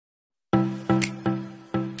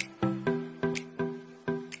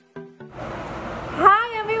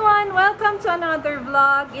welcome to another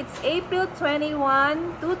vlog. It's April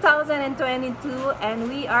 21, 2022 and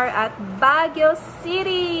we are at Baguio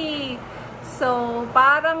City. So,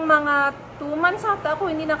 parang mga 2 months ata ako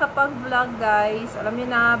hindi nakapag-vlog, guys. Alam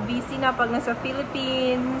niyo na, busy na pag nasa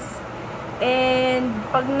Philippines. And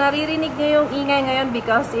pag naririnig niyo yung ingay ngayon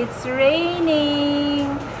because it's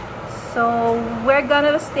raining. So, we're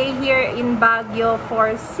gonna stay here in Baguio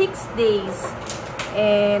for 6 days.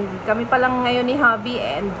 And kami pa lang ngayon ni hubby,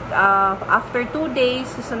 and after 2 days,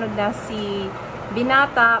 susunod na si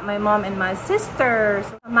Binata, my mom, and my sister.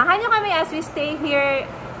 So, samahan nyo kami as we stay here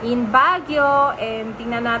in Baguio, and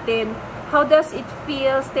tingnan natin how does it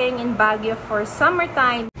feel staying in Baguio for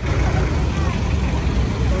summertime.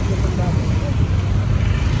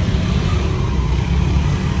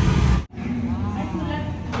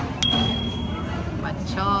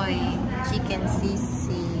 Choy, chicken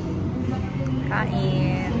sisi,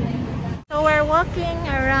 kain. So we're walking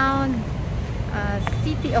around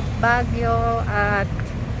city of Baguio at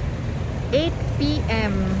 8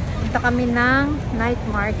 PM. Punta kami ng night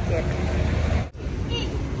market.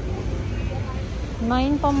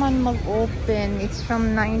 9 pa man mag-open. It's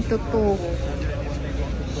from 9 to 2.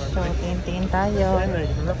 So tingin-tingin tayo.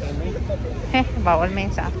 Bawal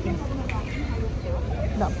man sa akin.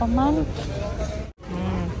 Wala pa man.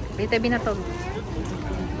 Bita binatog.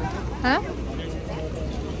 Ha?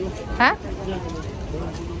 Ha?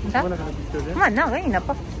 Ito? Na, ganyan na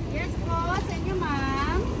pa. Yes po, sa inyo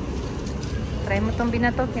ma'am. Try mo itong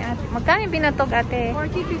binatog ni ate. Magkano yung binatog, ate?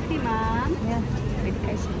 40-50 ma'am. Yan. Bili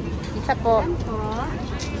kayo. Isa po. Yan po.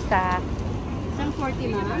 Isa. Isang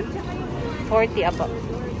 40 ma'am. 40 apo.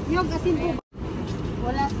 Yung asin po ba?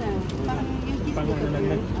 Wala sir. Parang yung kiss po.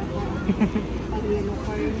 Pang yellow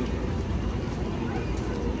corn.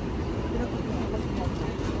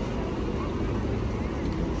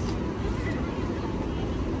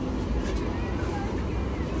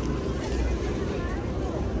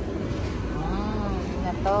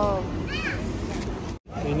 To.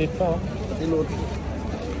 Init pa, oh. Inut.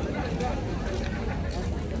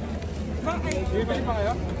 Bibili pa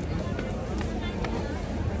kayo?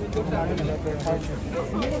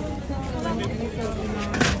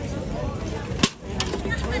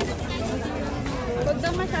 Huwag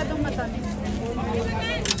daw masyadong matamis.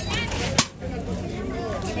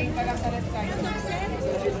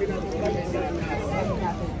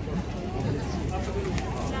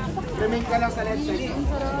 Remain ka lang sa left side.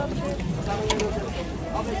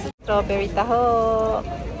 Strawberry taho.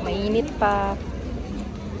 Mainit pa.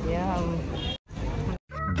 Yum.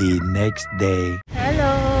 The next day. Hello,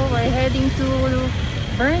 we're heading to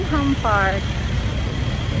Burnham Park.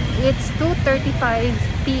 It's 2:35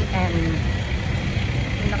 PM.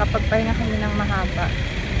 Nakapagpahinga kami ng mahaba.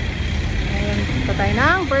 Ngayon, punta tayo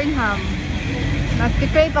ng Burnham.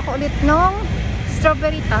 Nag-crave ako ulit nung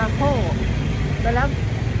strawberry taho. Dalag?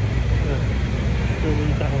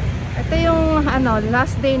 Ito yung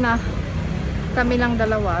last day na kami lang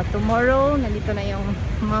dalawa. Tomorrow, nandito na yung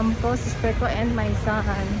mom ko, sister ko, and my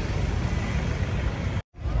son.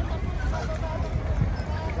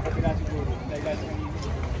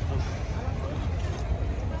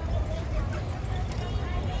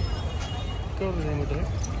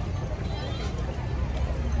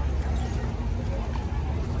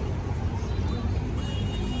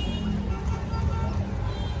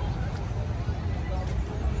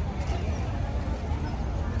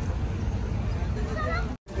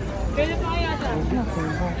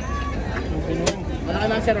 Wala ka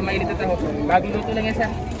lang sir, mainit na taho. Bagong luto lang yan sir.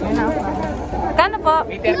 Kano po?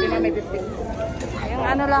 May 30 na, may 50.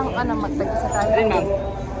 Yung magtag-isa tayo. Rin ma'am.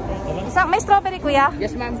 May strawberry, kuya?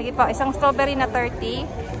 Yes ma'am. Sige po, isang strawberry na 30.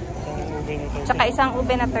 Tsaka isang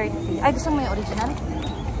ube na 30. Ay, gusto mo yung original?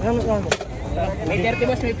 May 30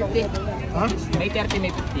 boss, may 50. Ha? May 30,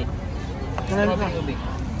 may 50. Strawberry ube.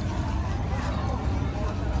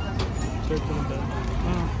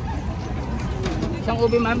 Isang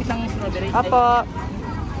ube ma'am, isang strawberry. Opo.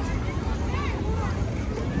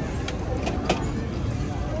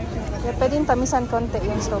 Kaya pwedeng tamisan konti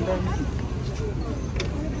yung strawberry.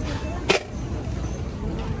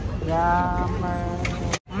 Yummer.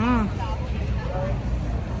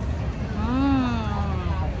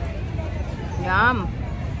 Yum.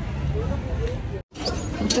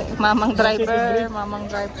 Mamang driver.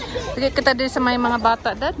 Sige kita din sa may mga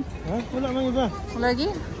bata, dad. Ha? Wala mang iba. Wala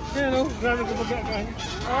lagi? Pero, grabe ko pagkakaan.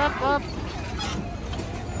 Op.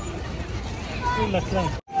 Relax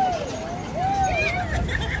lang.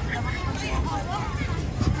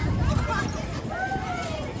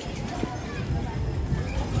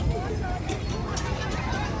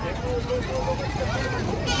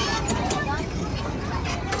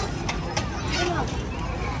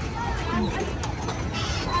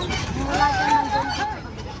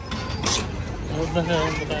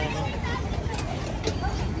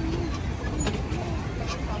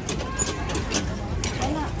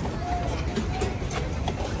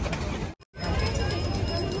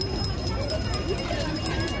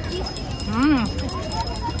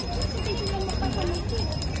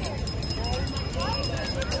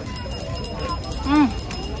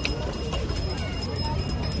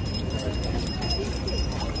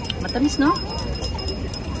 Matamis, no?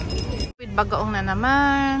 With bagoong na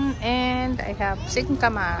naman. And I have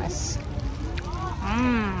singkamas.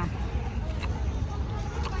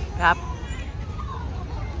 Yap.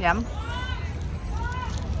 Yum.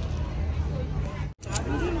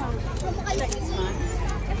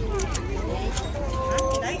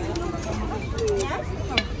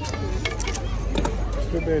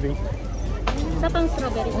 Strawberry. Isa pang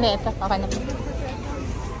strawberry. Hindi, ito. Okay na.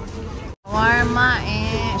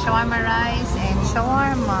 Shawarma rice and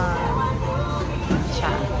shawarma.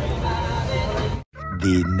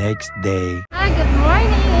 The next day. Hi, good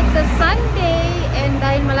morning! It's a Sunday and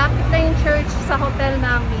dahil malapit na yung church sa hotel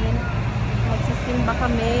namin, magsisimba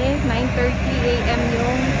kami. 9:30 a.m.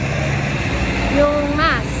 yung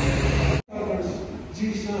mass.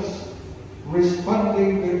 Jesus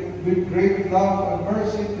responding with great love and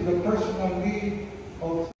mercy to the personal need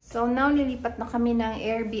of. So now lilipat na kami ng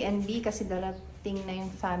Airbnb kasi darating na yung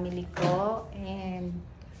family ko and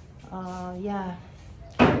yeah,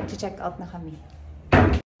 check out na kami.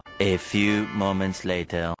 A few moments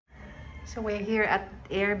later. So we're here at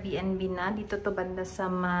Airbnb na. Dito to banda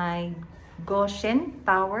sa may Goshen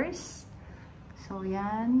Towers. So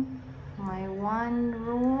yan, may one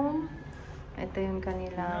room. Ito yung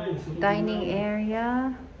kanilang dining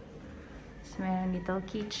area. So may little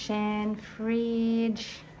kitchen,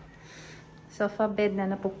 fridge, sofa bed na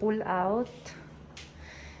napupull out.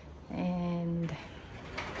 And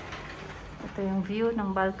ito yung view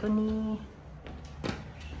ng balcony.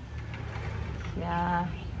 Yeah.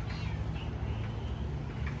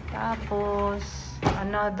 Tapos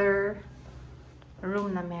another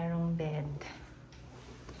room na merong bed.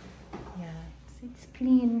 Yeah, it's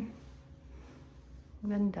clean.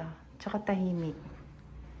 Ganda. Tsaka tahimik.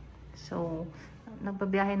 So,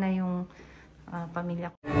 nagbabiyahe na yung pamilya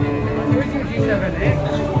ko.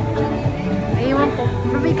 Ayun po.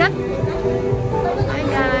 Mabigat. Hi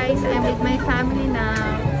guys, I'm with my family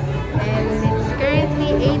now. And it's currently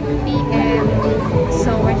 8 p.m.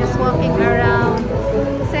 So, we're just walking around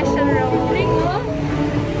Session Road.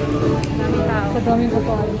 Daming tao. Kadaming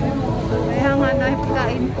kapain. Kaya nga, dahil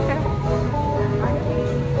pagkain.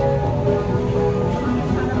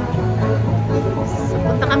 So,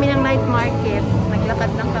 punta kami ng night market.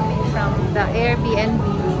 Naglakad lang kami from the Airbnb.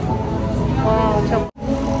 Wow, so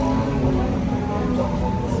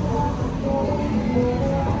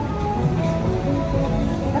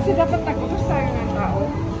Kasi dapat nag-utos tayo ng tao.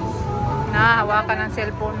 nahahawakan ng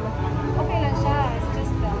cellphone mo. Okay lang siya. It's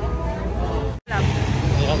just that.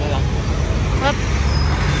 Hop.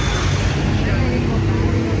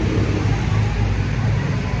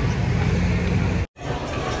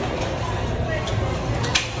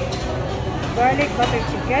 Garlic butter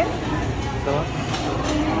chicken.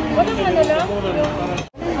 Walang ano lang?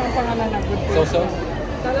 Ang pangalan na good food. So-so?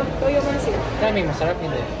 Talam ko yung masin. Daming masarap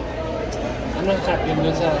hindi. Ano masarap yun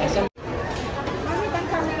dun sa SM? Ano bang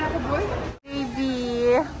camera ko, boy? Baby.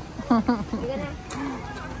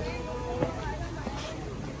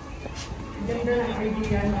 Ganda ng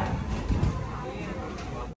idea na.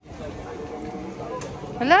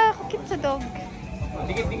 Hala, kukit sa dog.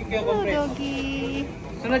 Dikit-dikit kayo, Hello, kompre. doggy.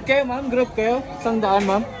 Sunod kayo, ma'am. Group kayo. 100,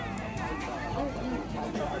 ma'am.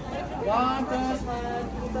 One, plus,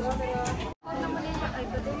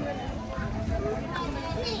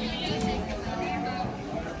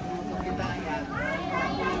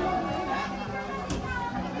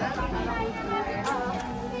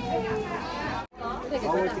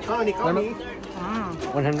 Ano?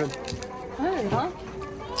 100. Ay, ha?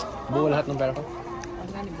 Buo lahat ng pera ko.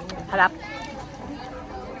 Harap.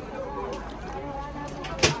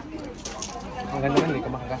 Ang ganda man, hindi ka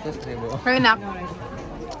makagastos kasi buo. Fair enough.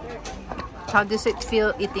 How does it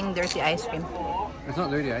feel eating dirty ice cream? It's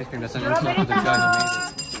not dirty ice cream, that's an insult to the guy who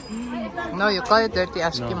made it. No, you call it dirty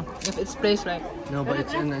ice No. cream. If it's placed right. No, but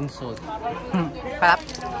it's an insult. Harap.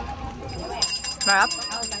 Harap.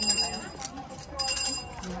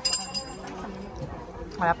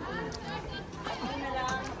 Harap.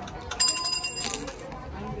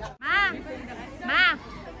 Ma! Ma!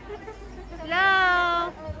 Hello!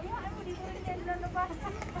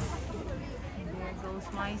 There goes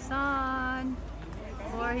my son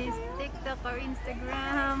for his TikTok or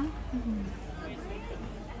Instagram.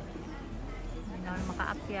 Hindi na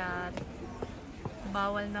makaakyat.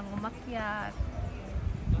 bawal nang umakyat.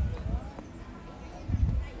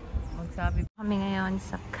 Magsabi kami ngayon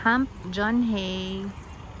sa Camp John Hay.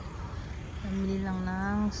 Namili lang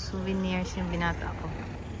ng souvenirs yung binata ko.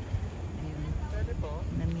 Ayun.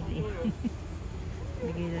 Namili.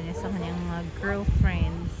 Bigay daw niya sa kanyang mga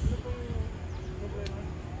girlfriends.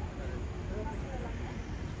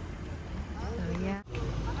 So yeah.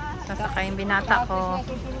 Sasakay yung binata ko.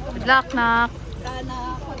 Good luck, nak!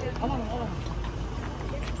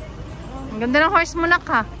 Ang ganda ng horse mo, nak,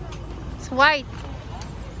 ha? It's white.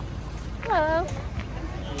 Hello.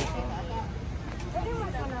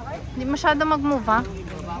 Hindi masyado mag-move, ha?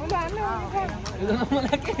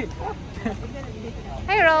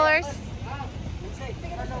 Hey, rollers!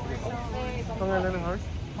 Pangalan ng horse?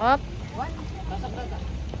 Up.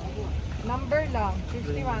 Number lang.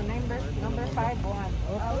 51. Number 5,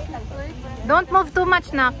 1. Don't move too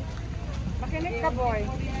much, nak. Makinig ka, boy.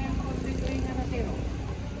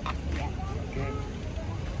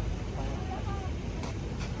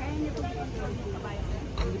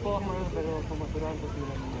 Hindi po ako marunong pero pumaturuan po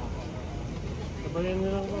sila niya. Sabayan nyo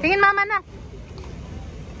lang po. Tingin mama, nak.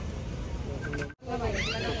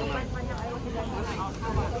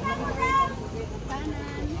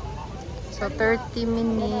 So 30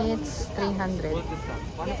 minutes, 300.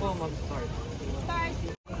 Paano po mag-start?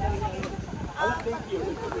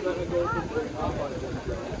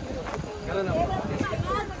 Gano'n na po.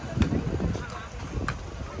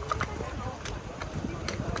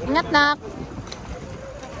 Ingat, nak.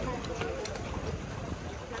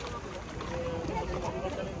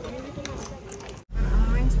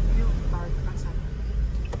 Mines View Park.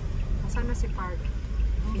 Asan na si Park?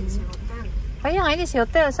 Hindi si hotel. Kaya nga, hindi si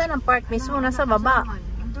hotel. Saan ang park mismo? Nasa baba.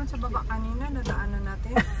 Doon sa baba kanina, nadaanan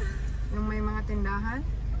natin. Nung may mga tindahan.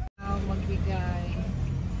 Magbigay.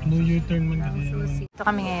 No U-turn man kasi. Ito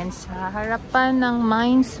kami ngayon sa harapan ng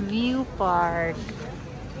Mines View Park.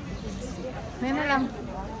 May na lang.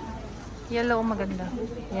 Yellow, maganda.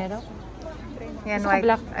 Yellow? Yan, white.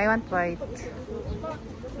 Black. I want white.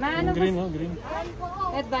 Green, oh, green.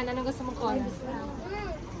 Edvan, ano gusto mong color?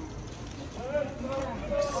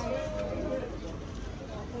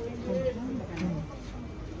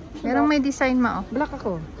 Merong may design ma, oh. Black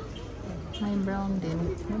ako. May brown din.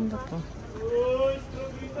 Ganda to.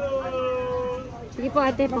 Sige po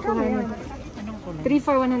ate, pakuha mo. 3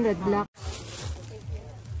 for 100, black.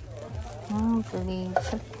 Please.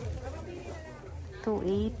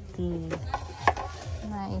 280.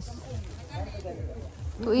 Nice.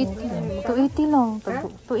 280. 280 lang.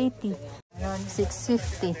 280.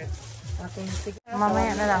 650.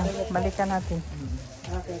 Mamaya na lang. Balikan natin.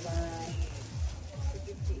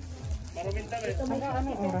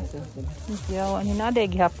 Anong oras yun? Yawa ni Nade,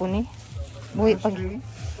 gihapon ni. Buwi pag.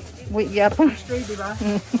 Buwi gihapon. Straight, di ba?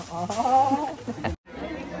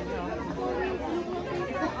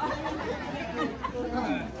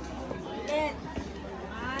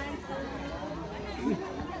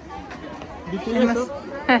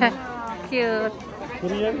 Cute.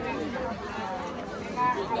 Korean?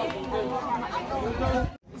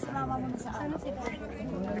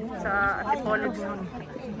 Sa Antipolo.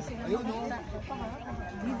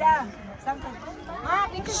 Lida, saan ka?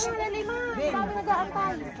 Picture mo na lima. Parang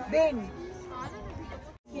nag-aantay. Ben.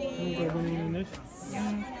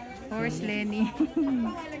 Horse Lenny.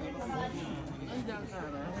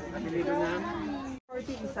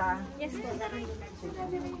 40 isa. Yes po.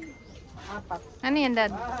 4. Ano yan,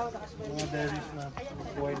 Dad? Mga berries na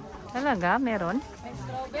white. Talaga? Meron?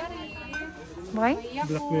 Why?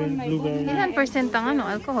 Blackberry, blueberry. Ilan percent ang ano,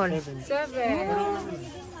 alcohol? 7.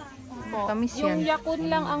 Tamis Yung yan. Yakult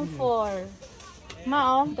lang ang 4.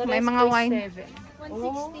 Mao, may mga wine.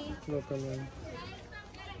 160. Local one.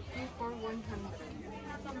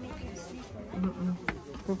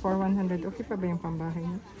 2 for 100. Okay pa ba yung pambahay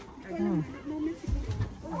niya?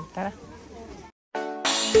 Tara.